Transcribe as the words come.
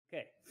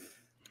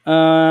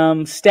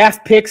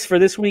Staff picks for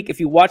this week. If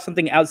you watch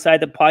something outside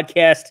the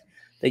podcast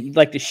that you'd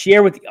like to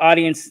share with the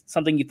audience,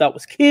 something you thought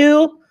was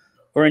cool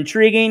or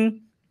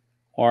intriguing,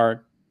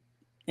 or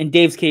in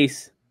Dave's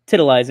case,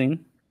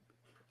 tantalizing.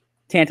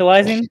 How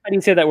do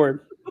you say that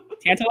word?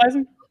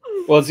 Tantalizing?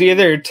 Well, it's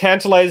either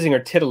tantalizing or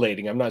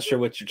titillating. I'm not sure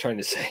what you're trying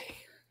to say.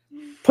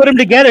 Put them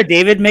together,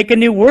 David. Make a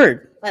new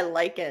word. I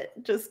like it.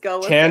 Just go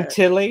with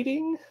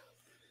Tantillating?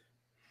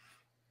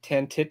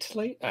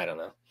 Tantitillate? I don't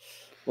know.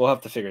 We'll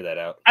have to figure that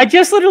out. I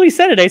just literally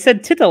said it. I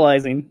said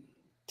titillizing.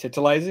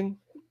 Titillizing?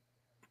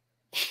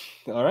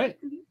 All right.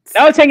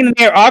 I was hanging in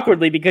there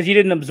awkwardly because you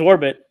didn't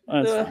absorb it.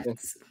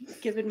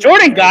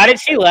 Jordan got it.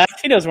 She left.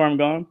 She knows where I'm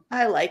going.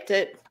 I liked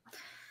it.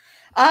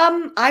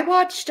 I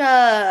watched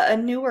a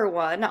newer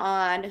one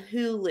on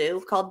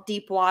Hulu called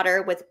Deep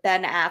Water with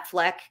Ben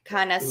Affleck,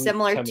 kind of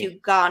similar to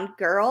Gone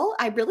Girl.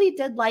 I really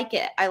did like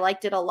it. I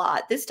liked it a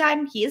lot. This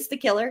time he is the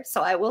killer,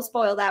 so I will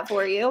spoil that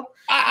for you.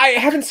 I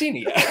haven't seen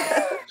it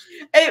yet.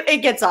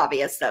 It gets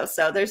obvious though,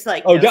 so there's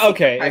like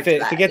okay. If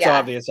it gets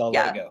obvious, I'll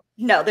let it go.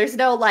 No, there's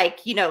no like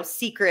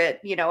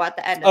secret at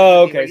the end.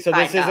 Okay, so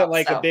this isn't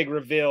like a big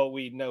reveal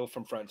we know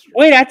from Front Street.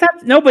 Wait, I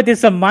thought but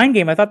there's a mind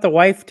game. I thought the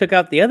wife took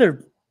out the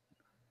other.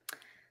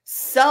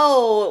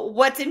 So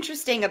what's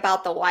interesting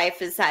about the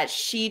wife is that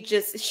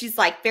she's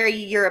like very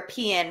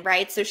European,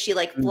 right? So she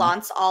like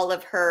flaunts all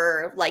of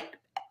her like,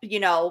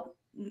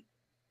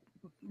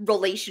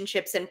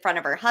 relationships in front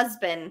of her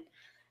husband.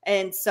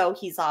 And so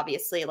he's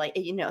obviously like,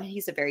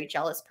 he's a very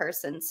jealous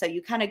person. So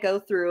you kind of go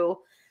through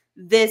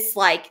this,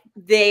 like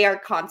they are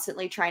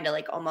constantly trying to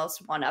like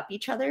almost one up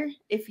each other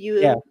if you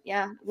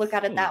look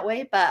at it that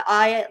way. But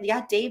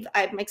Dave,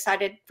 I'm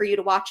excited for you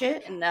to watch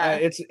it. And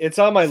it's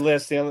on my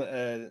list.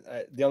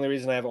 The only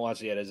reason I haven't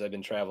watched it yet is I've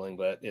been traveling,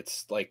 but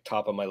it's like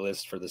top of my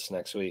list for this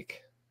next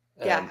week.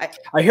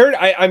 I heard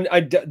I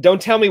don't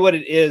tell me what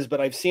it is,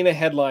 but I've seen a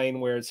headline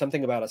where it's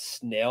something about a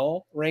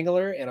snail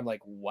wrangler, and I'm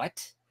like, what?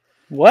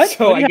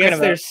 So I guess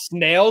there's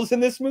snails in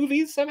this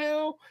movie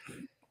somehow.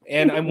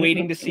 And I'm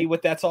waiting to see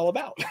what that's all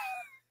about.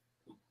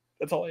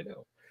 That's all I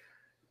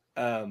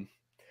know.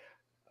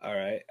 All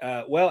right.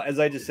 Well, as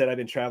I just said, I've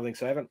been traveling,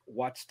 so I haven't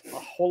watched a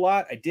whole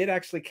lot. I did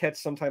actually catch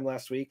sometime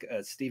last week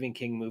a Stephen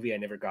King movie I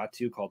never got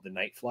to called The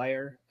Night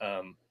Flyer.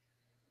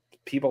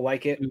 People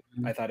like it.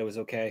 I thought it was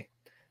okay.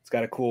 It's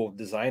got a cool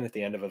design at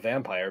the end of a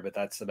vampire, but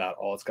that's about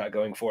all it's got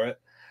going for it.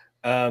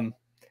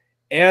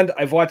 And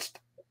I've watched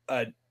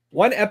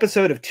one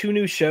episode of 2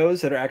 new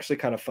shows that are actually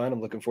kind of fun.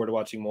 I'm looking forward to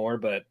watching more,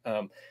 but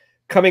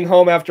coming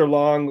home after a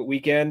long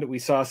weekend, we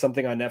saw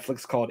something on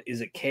Netflix called Is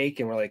It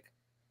Cake? And we're like,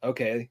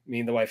 okay.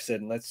 Me and the wife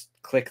said, let's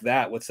click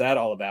that. What's that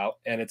all about?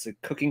 And it's a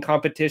cooking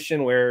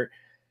competition where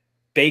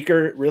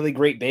really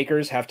great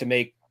bakers have to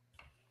make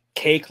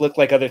cake look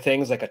like other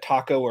things, like a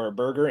taco or a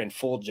burger, and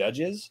fool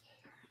judges.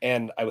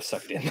 And I was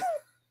sucked in.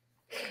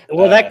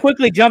 Well, that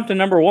quickly jumped to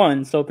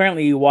 #1. So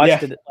apparently you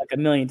watched it like a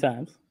million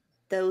times.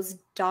 Those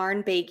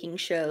darn baking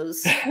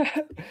shows.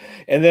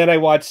 And then I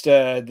watched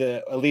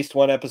at least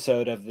one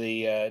episode of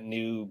the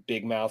new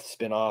Big Mouth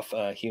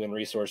spinoff, Human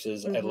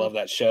Resources. I love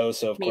that show,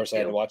 so of course I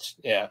had to watch.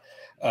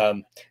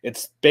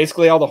 It's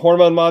basically all the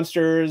hormone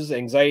monsters,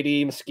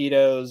 anxiety,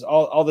 mosquitoes,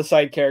 all the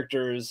side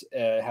characters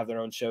have their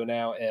own show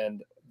now.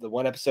 And the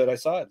one episode I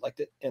saw, I liked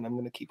it, and I'm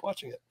going to keep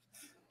watching it.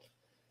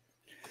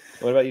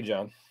 What about you,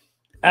 John?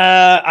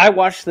 I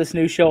watched this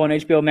new show on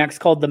HBO Max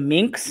called The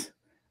Minx,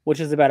 which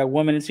is about a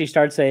woman, and she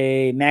starts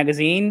a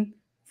magazine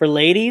for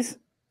ladies.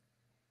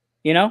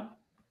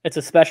 It's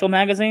a special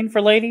magazine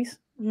for ladies,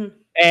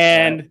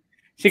 and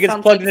she gets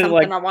plugged into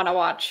something I want to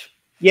watch.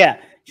 Yeah,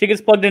 she gets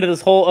plugged into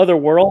this whole other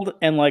world,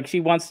 and like she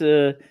wants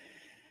to.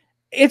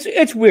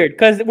 It's weird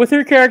because with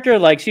her character,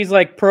 like she's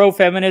like pro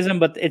feminism,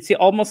 but it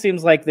almost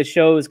seems like the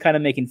show is kind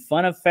of making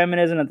fun of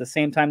feminism at the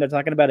same time they're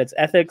talking about its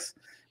ethics.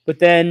 But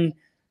then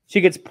she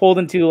gets pulled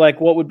into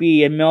like what would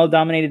be a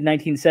male-dominated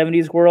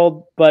 1970s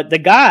world, but the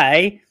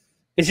guy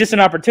is just an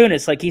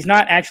opportunist. Like he's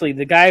not actually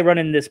the guy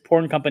running this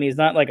porn company is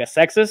not like a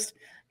sexist.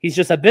 He's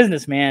just a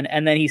businessman,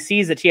 and then he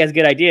sees that she has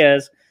good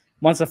ideas,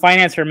 wants to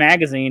finance her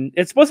magazine.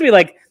 It's supposed to be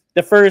like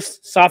the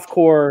first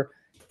softcore,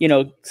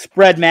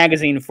 spread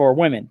magazine for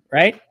women,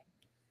 right?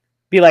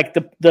 Be like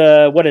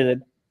the what is it,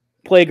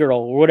 Playgirl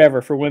or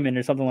whatever for women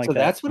or something like that. So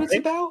that's what it's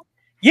about.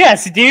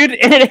 Yes, dude,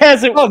 and it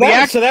has a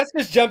so that's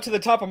just jumped to the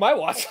top of my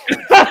watch.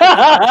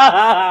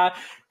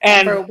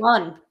 And number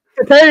 1,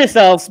 prepare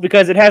yourselves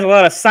because it has a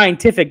lot of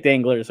scientific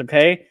danglers.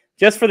 Okay,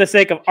 just for the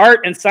sake of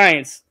art and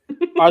science,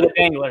 are the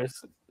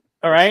danglers.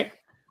 All right,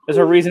 there's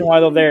a reason why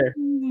they're there,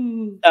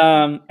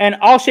 and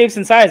all shapes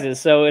and sizes.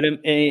 So it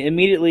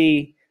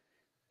immediately,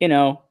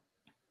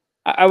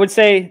 I would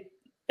say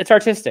it's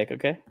artistic.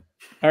 Okay,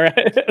 all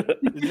right.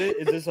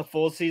 Is this a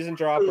full season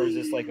drop or is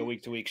this like a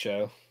week-to-week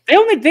show?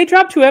 They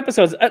dropped 2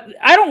 episodes.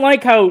 I don't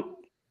like how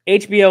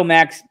HBO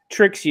Max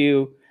tricks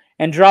you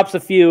and drops a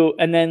few,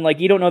 and then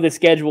like you don't know the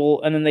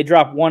schedule, and then they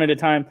drop one at a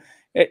time.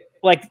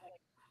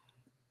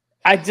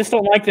 I just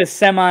don't like this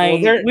semi.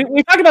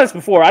 We talked about this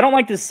before. I don't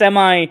like this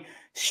semi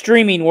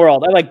streaming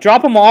world. I like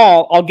drop them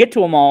all. I'll get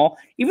to them all.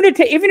 Even if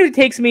it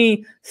takes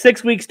me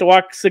 6 weeks to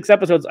watch 6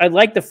 episodes, I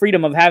like the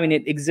freedom of having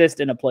it exist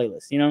in a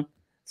playlist, you know?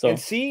 So and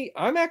see,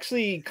 I'm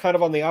actually kind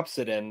of on the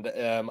opposite end.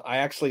 I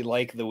actually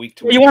like the week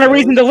to week. You want a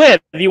reason to live.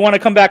 You want to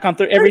come back on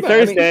every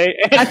Thursday.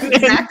 That's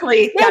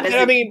exactly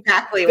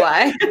exactly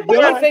why.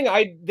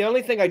 The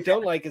only thing I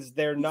don't like is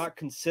they're not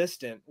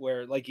consistent.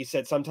 Where, like you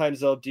said,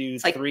 sometimes they'll do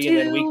 3 and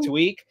then week to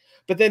week.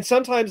 But then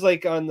sometimes,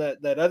 like on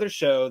that other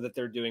show that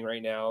they're doing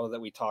right now that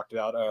we talked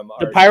about,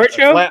 the pirate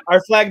show,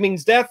 our flag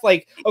means death.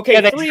 Like, okay,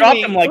 yeah, 3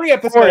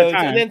 episodes,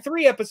 and then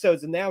 3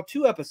 episodes, and now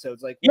 2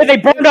 episodes. Like, yeah, they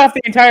burned off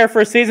the entire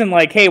first season.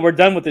 Like, hey, we're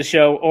done with the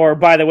show. Or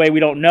by the way, we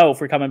don't know if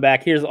we're coming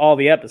back. Here's all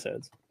the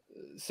episodes.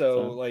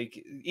 So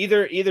like,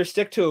 either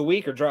stick to a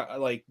week or drop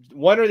like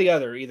one or the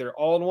other, either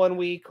all in 1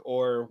 week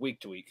or week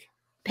to week.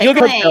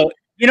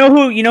 You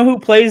know who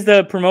plays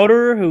the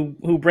promoter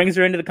who brings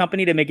her into the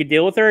company to make a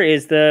deal with her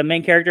is the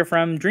main character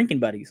from Drinking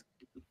Buddies.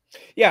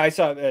 Yeah, I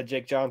saw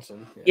Jake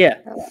Johnson. Yeah.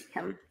 I like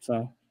him.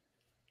 So,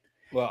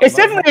 well, it's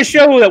definitely a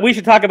show that we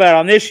should talk about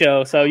on this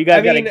show. So you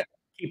guys got to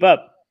keep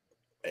up.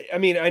 I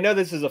mean, I know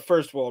this is a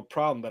first world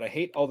problem, but I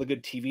hate all the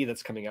good TV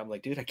that's coming out. I'm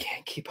like, dude, I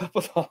can't keep up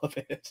with all of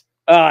it.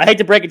 I hate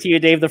to break it to you,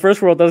 Dave. The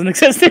first world doesn't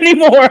exist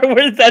anymore.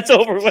 That's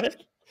over with.